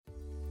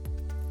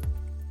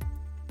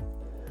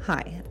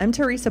Hi, I'm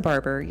Teresa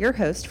Barber, your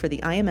host for the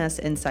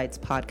IMS Insights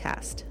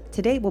podcast.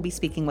 Today we'll be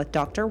speaking with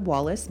Dr.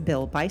 Wallace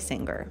Bill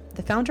Beisinger,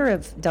 the founder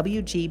of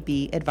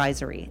WGB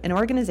Advisory, an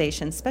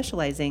organization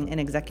specializing in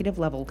executive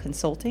level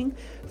consulting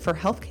for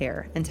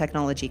healthcare and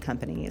technology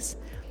companies.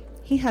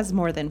 He has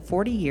more than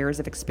 40 years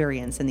of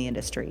experience in the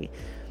industry,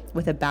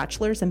 with a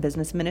bachelor's in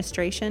business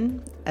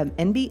administration, an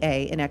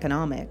MBA in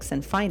economics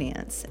and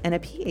finance, and a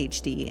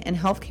PhD in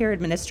healthcare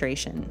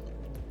administration.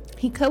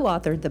 He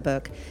co-authored the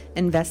book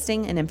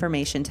Investing in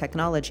Information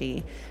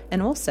Technology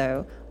and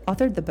also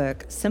authored the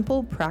book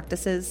Simple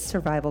Practices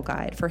Survival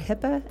Guide for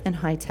HIPAA and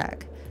High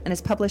Tech, and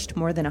has published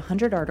more than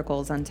 100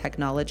 articles on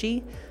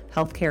technology,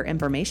 healthcare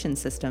information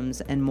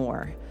systems, and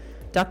more.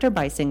 Dr.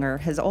 Beisinger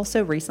has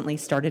also recently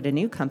started a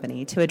new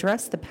company to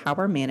address the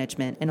power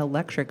management in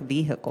electric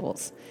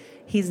vehicles.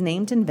 He's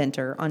named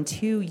inventor on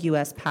 2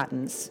 U.S.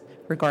 patents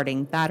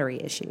regarding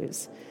battery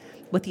issues.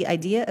 With the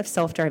idea of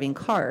self-driving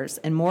cars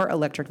and more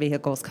electric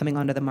vehicles coming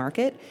onto the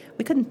market,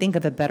 we couldn't think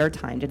of a better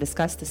time to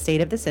discuss the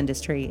state of this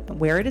industry,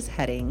 where it is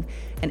heading,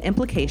 and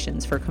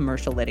implications for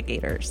commercial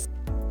litigators.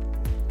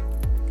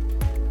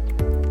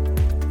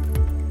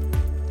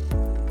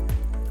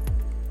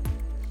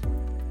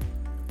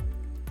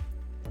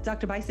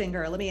 Dr.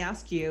 Beisinger, let me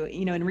ask you,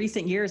 in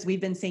recent years,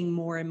 we've been seeing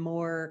more and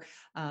more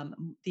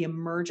the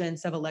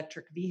emergence of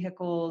electric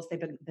vehicles.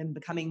 They've been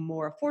becoming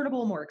more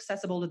affordable, more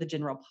accessible to the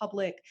general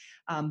public,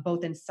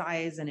 both in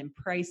size and in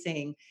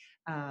pricing.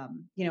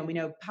 We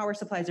know power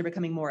supplies are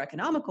becoming more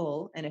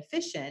economical and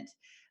efficient.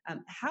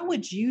 How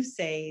would you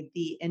say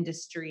the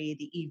industry,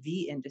 the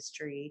EV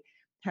industry,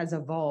 has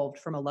evolved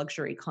from a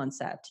luxury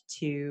concept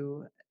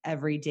to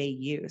everyday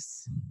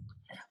use?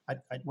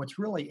 What's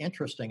really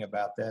interesting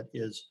about that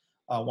is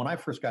when I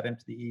first got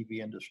into the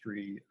EV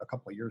industry a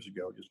couple of years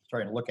ago, just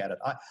trying to look at it,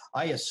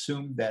 I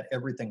assumed that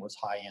everything was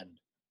high-end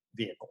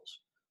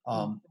vehicles.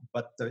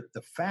 But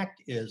the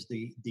fact is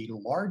the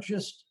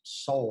largest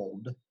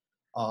sold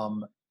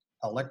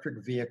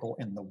electric vehicle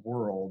in the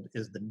world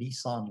is the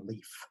Nissan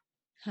Leaf,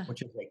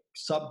 which is a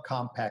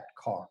subcompact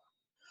car.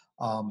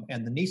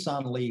 And the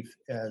Nissan Leaf,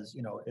 is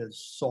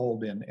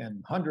sold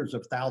in hundreds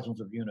of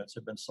thousands of units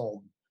have been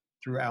sold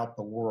throughout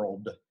the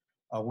world.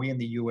 We in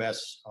the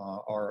U.S.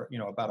 are,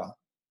 about a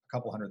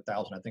couple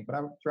 100,000, I think, but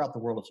throughout the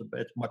world,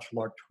 it's much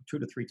larger, 2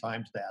 to 3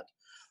 times that.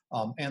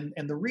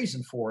 And the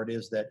reason for it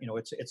is that,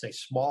 it's a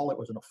small, it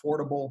was an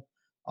affordable,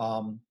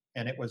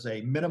 and it was a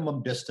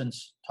minimum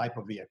distance type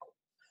of vehicle.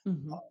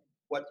 Mm-hmm.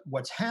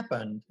 What's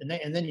happened, and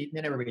then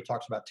everybody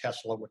talks about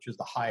Tesla, which is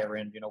the higher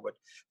end, but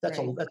that's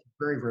Right. that's a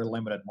very, very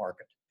limited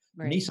market.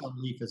 Right. Nissan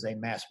Leaf is a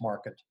mass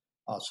market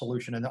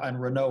solution,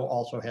 and Renault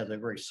also has a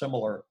very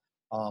similar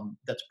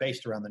that's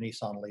based around the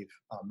Nissan Leaf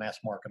mass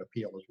market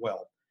appeal as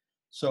well.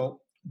 So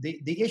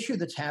the issue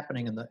that's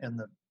happening in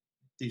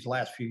these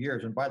last few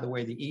years, and by the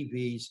way, the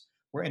EVs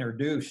were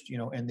introduced,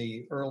 in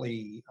the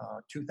early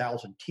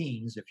 2000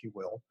 teens, if you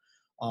will.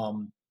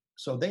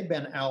 So they've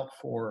been out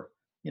for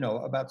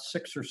about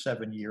 6 or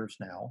 7 years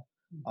now.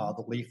 Mm-hmm.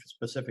 The Leaf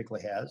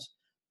specifically has.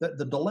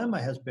 The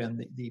dilemma has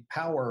been the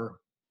power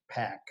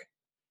pack.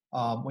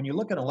 When you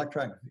look at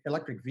an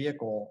electric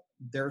vehicle,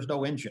 there's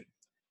no engine.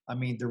 I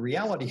mean, the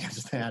reality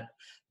is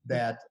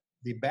that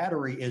the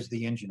battery is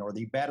the engine, or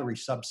the battery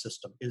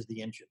subsystem is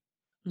the engine.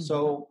 Mm-hmm.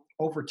 So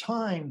over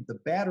time, the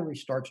battery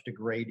starts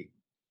degrading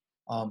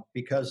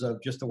because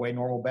of just the way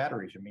normal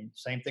batteries. I mean,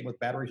 same thing with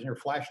batteries in your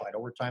flashlight.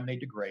 Over time, they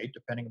degrade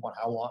depending upon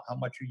how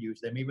much you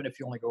use them. Even if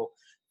you only go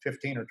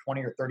 15 or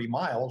 20 or 30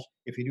 miles,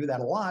 if you do that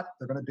a lot,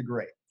 they're going to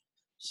degrade.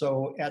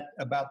 So at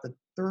about the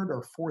 3rd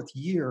or 4th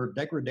year,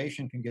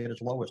 degradation can get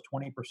as low as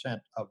 20%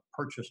 of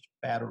purchased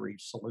battery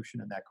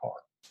solution in that car.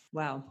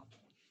 Wow.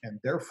 And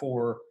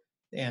therefore,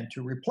 and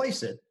to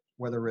replace it,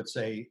 whether it's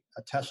a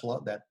Tesla,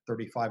 that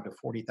 $35,000 to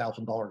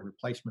 $40,000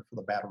 replacement for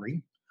the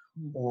battery,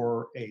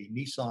 or a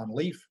Nissan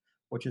Leaf,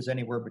 which is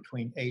anywhere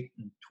between $8,000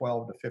 and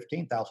 $12,000 to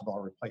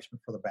 $15,000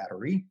 replacement for the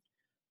battery,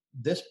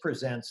 this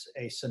presents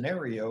a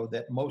scenario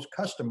that most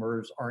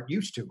customers aren't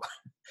used to.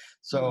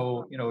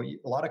 So,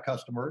 a lot of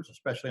customers,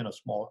 especially in a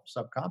small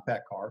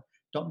subcompact car,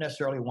 don't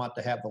necessarily want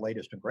to have the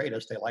latest and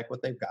greatest. They like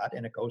what they've got,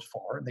 and it goes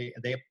far, and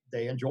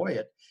they enjoy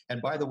it. And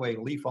by the way,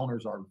 Leaf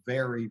owners are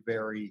very,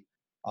 very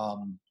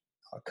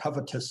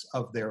covetous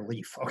of their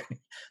Leaf. Okay,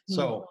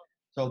 so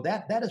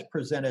that has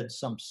presented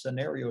some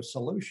scenario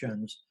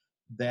solutions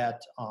that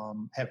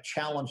have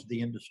challenged the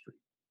industry.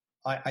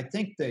 I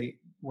think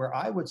where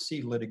I would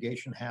see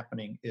litigation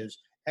happening is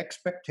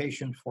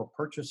expectation for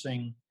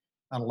purchasing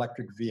an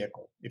electric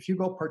vehicle. If you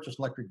go purchase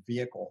an electric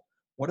vehicle,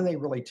 what are they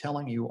really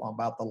telling you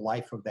about the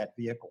life of that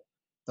vehicle?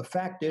 The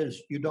fact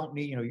is, you don't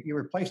need, you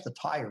replace the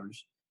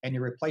tires and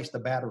you replace the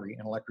battery in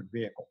an electric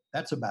vehicle.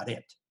 That's about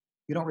it.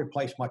 You don't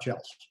replace much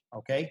else,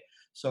 okay?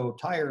 So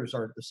tires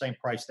are the same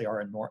price they are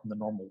in the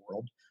normal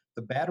world.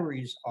 The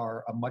batteries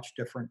are a much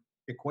different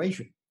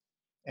equation.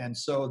 And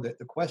so the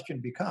question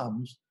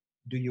becomes,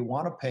 do you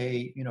want to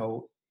pay,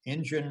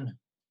 engine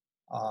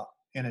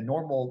in a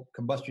normal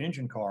combustion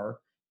engine car,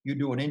 you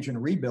do an engine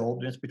rebuild,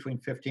 and it's between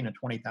 $15,000 and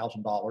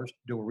 $20,000 to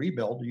do a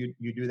rebuild.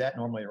 You do that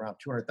normally around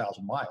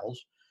 200,000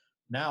 miles.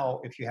 Now,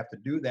 if you have to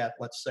do that,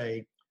 let's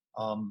say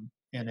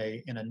in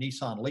a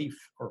Nissan Leaf,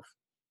 or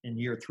in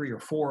year 3 or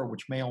 4,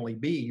 which may only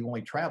be you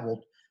only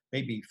traveled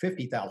maybe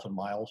 50,000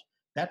 miles,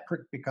 that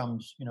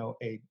becomes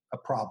a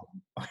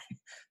problem.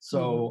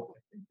 So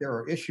there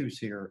are issues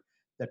here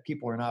that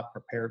people are not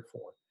prepared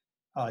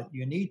for.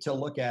 You need to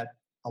look at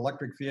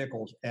electric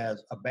vehicles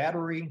as a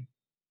battery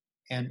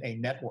and a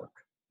network.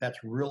 That's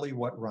really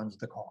what runs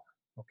the car.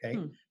 Okay.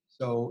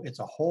 So it's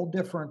a whole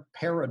different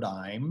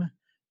paradigm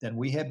than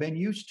we have been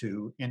used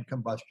to in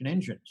combustion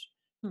engines.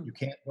 You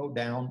can't go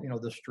down,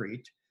 the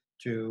street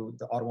to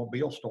the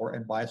automobile store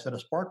and buy a set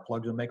of spark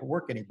plugs and make it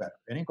work any better.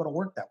 It ain't going to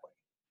work that way.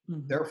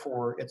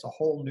 Therefore, it's a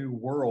whole new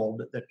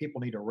world that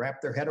people need to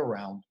wrap their head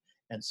around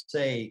and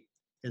say,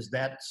 is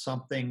that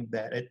something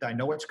that I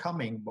know it's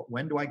coming, but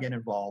when do I get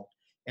involved?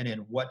 And in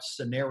what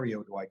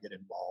scenario do I get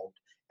involved?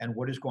 And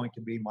what is going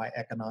to be my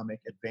economic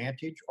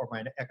advantage or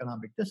my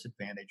economic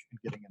disadvantage in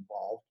getting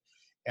involved?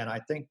 And I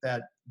think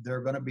that there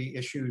are going to be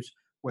issues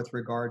with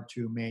regard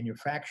to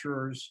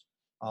manufacturers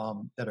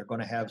that are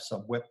going to have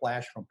some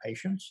whiplash from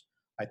patients.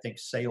 I think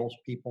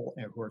salespeople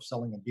who are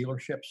selling in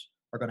dealerships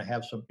are going to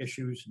have some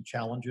issues and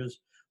challenges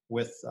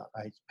with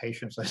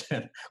patients, I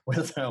said,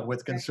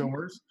 with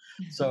consumers.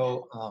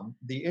 So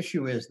the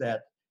issue is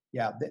that,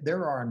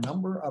 there are a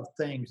number of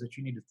things that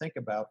you need to think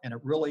about, and it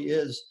really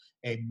is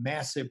a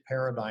massive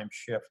paradigm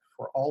shift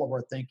for all of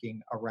our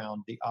thinking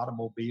around the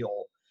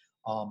automobile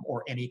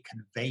or any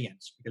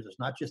conveyance, because it's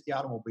not just the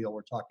automobile.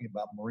 We're talking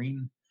about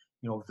marine,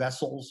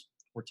 vessels.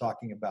 We're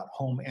talking about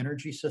home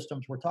energy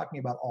systems. We're talking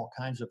about all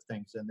kinds of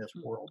things in this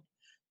world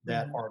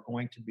that are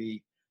going to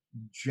be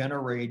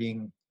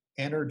generating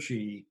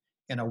energy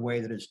in a way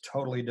that is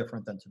totally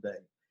different than today.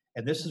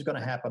 And this is going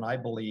to happen, I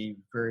believe,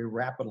 very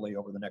rapidly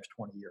over the next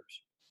 20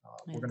 years.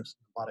 We're going to see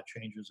a lot of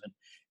changes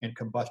in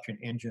combustion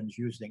engines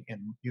used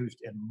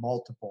in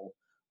multiple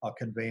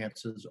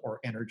conveyances or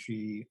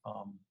energy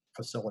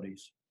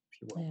facilities,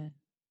 if you will. Yeah.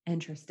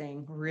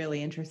 Interesting.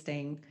 Really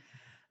interesting.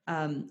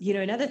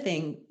 Another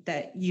thing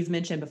that you've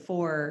mentioned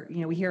before,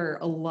 we hear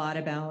a lot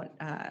about,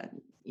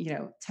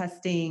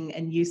 testing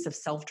and use of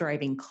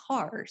self-driving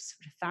cars,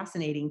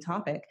 fascinating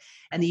topic,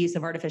 and the use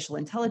of artificial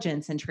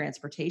intelligence in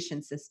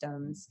transportation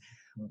systems.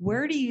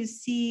 Where do you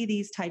see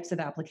these types of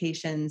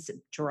applications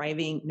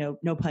driving,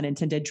 no pun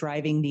intended,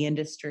 driving the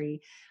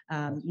industry?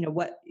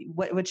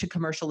 What should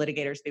commercial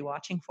litigators be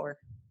watching for?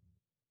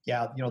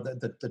 Yeah,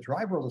 the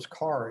driverless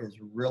car is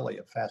really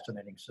a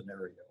fascinating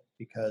scenario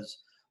because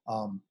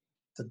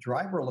the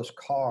driverless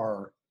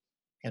car,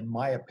 in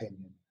my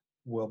opinion,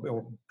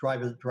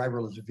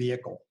 driverless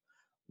vehicle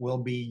will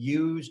be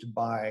used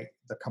by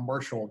the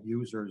commercial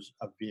users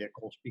of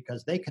vehicles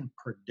because they can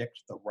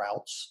predict the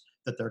routes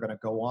that they're going to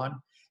go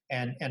on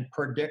and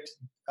predict,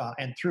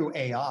 and through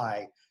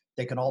AI,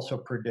 they can also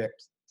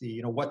predict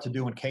what to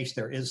do in case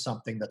there is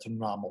something that's an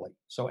anomaly.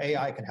 So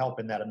AI can help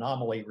in that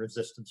anomaly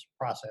resistance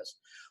process.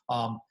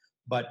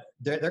 But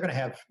they're going to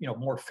have,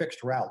 more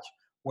fixed routes.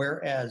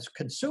 Whereas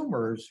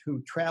consumers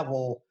who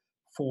travel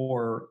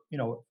for,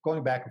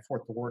 going back and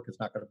forth to work is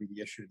not going to be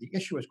the issue. The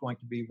issue is going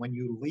to be when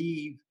you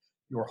leave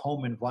your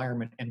home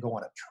environment and go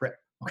on a trip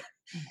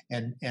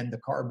and the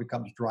car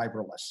becomes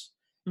driverless.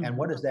 And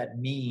what does that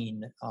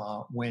mean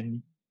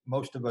when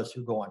most of us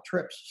who go on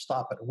trips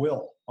stop at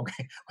will?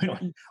 Okay, we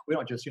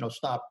don't just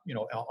stop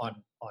on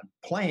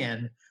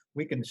plan.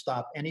 We can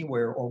stop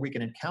anywhere, or we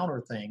can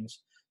encounter things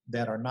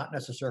that are not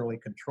necessarily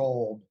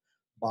controlled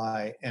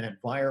by an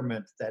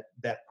environment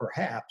that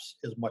perhaps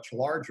is much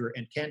larger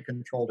and can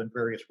control in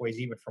various ways,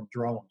 even from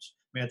drones.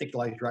 I mean, I think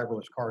like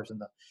driverless cars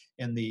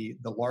in the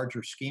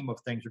larger scheme of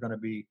things are going to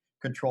be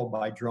controlled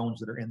by drones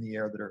that are in the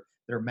air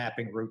that are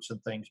mapping routes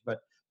and things.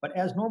 But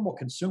as normal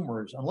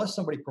consumers, unless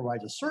somebody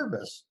provides a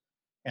service,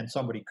 and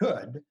somebody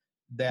could,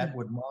 that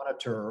would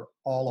monitor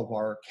all of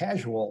our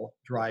casual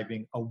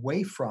driving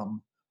away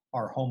from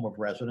our home of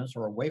residence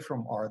or away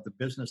from the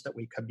business that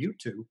we commute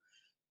to,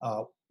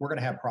 we're going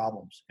to have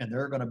problems. And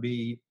there are going to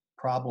be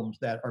problems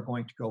that are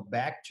going to go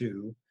back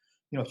to,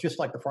 it's just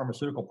like the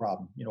pharmaceutical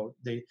problem.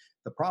 The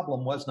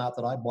problem was not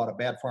that I bought a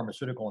bad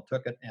pharmaceutical and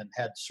took it and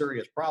had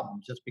serious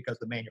problems. It's because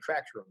the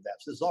manufacturer of that.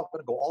 So this is all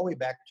going to go all the way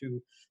back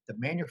to the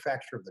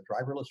manufacturer of the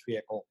driverless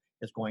vehicle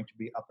is going to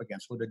be up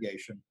against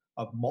litigation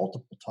of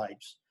multiple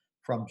types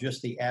from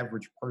just the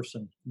average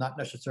person, not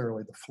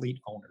necessarily the fleet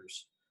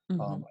owners. I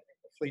think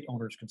the fleet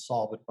owners can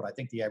solve it, but I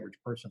think the average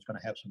person is going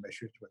to have some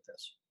issues with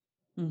this.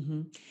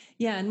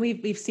 Yeah, and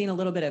we've seen a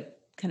little bit of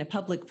kind of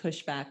public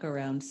pushback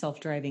around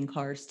self-driving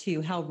cars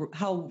too.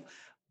 How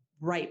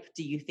ripe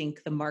do you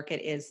think the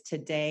market is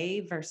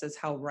today versus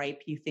how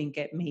ripe you think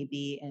it may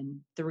be in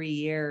 3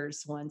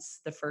 years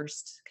once the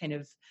first kind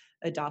of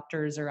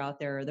adopters are out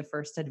there or the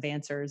first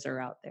advancers are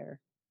out there?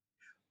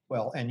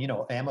 Well, and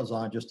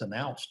Amazon just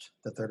announced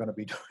that they're going to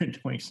be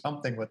doing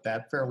something with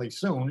that fairly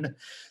soon.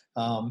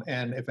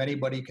 And if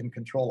anybody can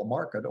control a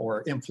market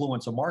or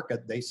influence a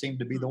market, they seem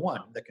to be the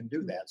one that can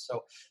do that.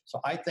 So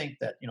I think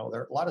that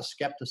there are a lot of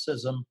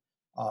skepticism.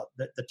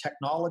 The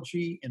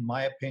technology, in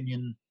my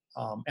opinion,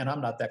 and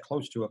I'm not that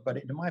close to it, but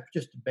it might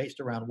just based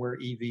around where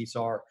EVs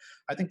are.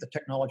 I think the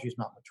technology is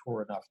not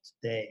mature enough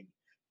today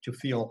to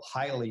feel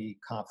highly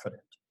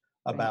confident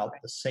about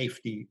the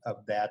safety of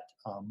that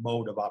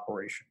mode of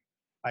operation.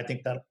 I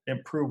think that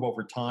improve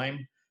over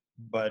time,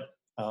 but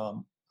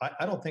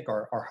I don't think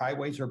our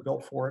highways are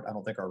built for it. I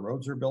don't think our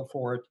roads are built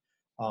for it.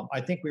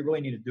 I think we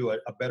really need to do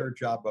a better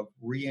job of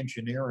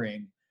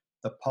re-engineering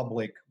the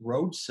public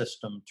road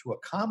system to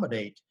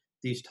accommodate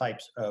these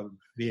types of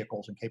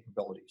vehicles and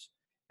capabilities.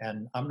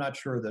 And I'm not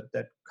sure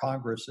that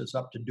Congress is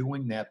up to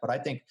doing that, but I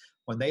think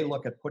when they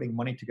look at putting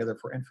money together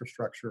for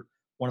infrastructure,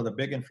 one of the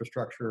big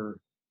infrastructure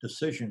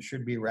decisions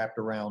should be wrapped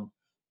around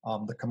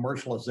the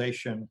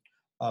commercialization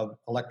of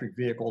electric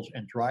vehicles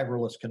and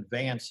driverless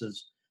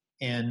conveyances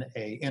in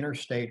a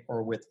interstate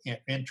or with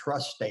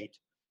intrastate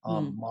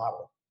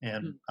model.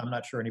 And I'm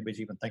not sure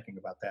anybody's even thinking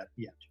about that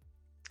yet.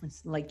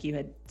 It's like you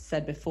had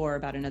said before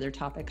about another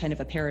topic, kind of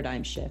a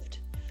paradigm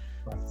shift.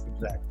 Right,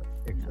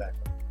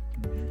 exactly.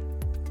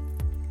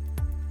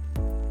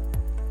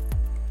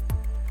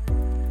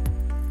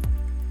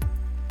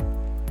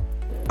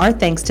 Our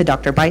thanks to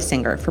Dr.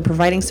 Beisinger for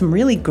providing some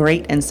really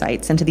great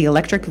insights into the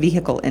electric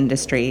vehicle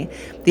industry,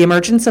 the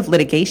emergence of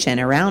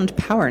litigation around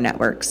power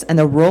networks, and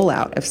the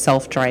rollout of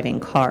self-driving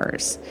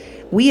cars.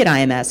 We at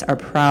IMS are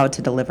proud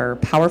to deliver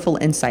powerful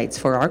insights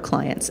for our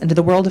clients into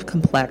the world of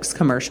complex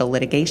commercial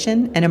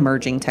litigation and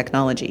emerging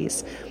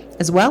technologies,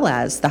 as well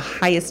as the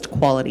highest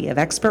quality of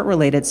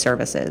expert-related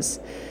services.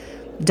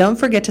 Don't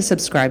forget to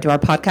subscribe to our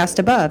podcast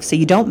above so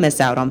you don't miss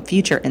out on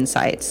future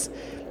insights.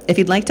 If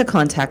you'd like to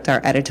contact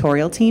our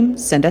editorial team,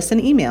 send us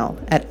an email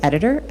at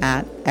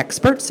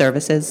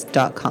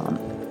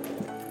editor@expertservices.com.